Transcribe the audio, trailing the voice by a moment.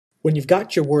When you've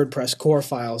got your WordPress core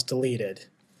files deleted,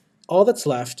 all that's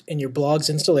left in your blog's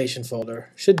installation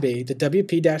folder should be the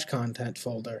wp-content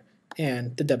folder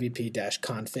and the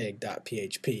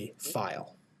wp-config.php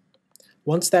file.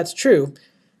 Once that's true,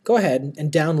 go ahead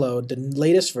and download the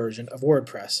latest version of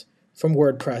WordPress from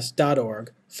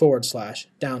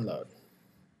wordpress.org/download.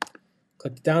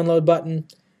 Click the download button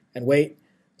and wait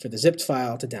for the zipped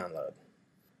file to download.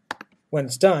 When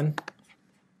it's done, you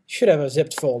should have a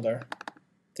zipped folder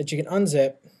that you can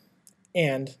unzip,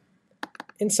 and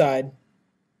inside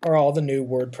are all the new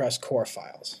WordPress core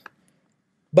files.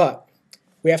 But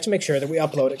we have to make sure that we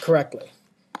upload it correctly.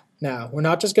 Now, we're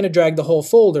not just going to drag the whole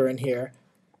folder in here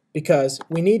because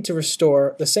we need to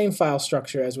restore the same file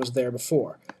structure as was there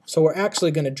before. So we're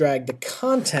actually going to drag the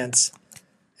contents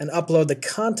and upload the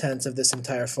contents of this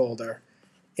entire folder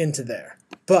into there.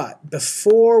 But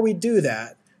before we do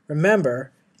that,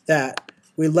 remember that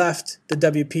we left the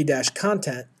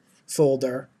wp-content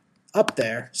folder up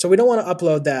there, so we don't want to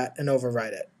upload that and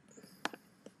overwrite it.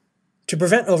 To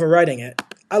prevent overwriting it,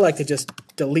 I like to just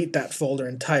delete that folder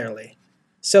entirely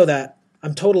so that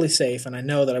I'm totally safe and I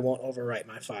know that I won't overwrite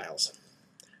my files.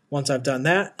 Once I've done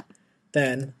that,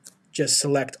 then just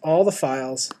select all the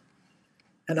files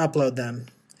and upload them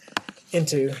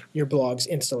into your blog's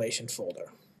installation folder.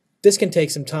 This can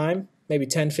take some time, maybe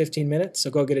 10-15 minutes,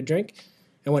 so go get a drink,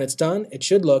 and when it's done, it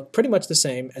should look pretty much the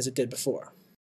same as it did before.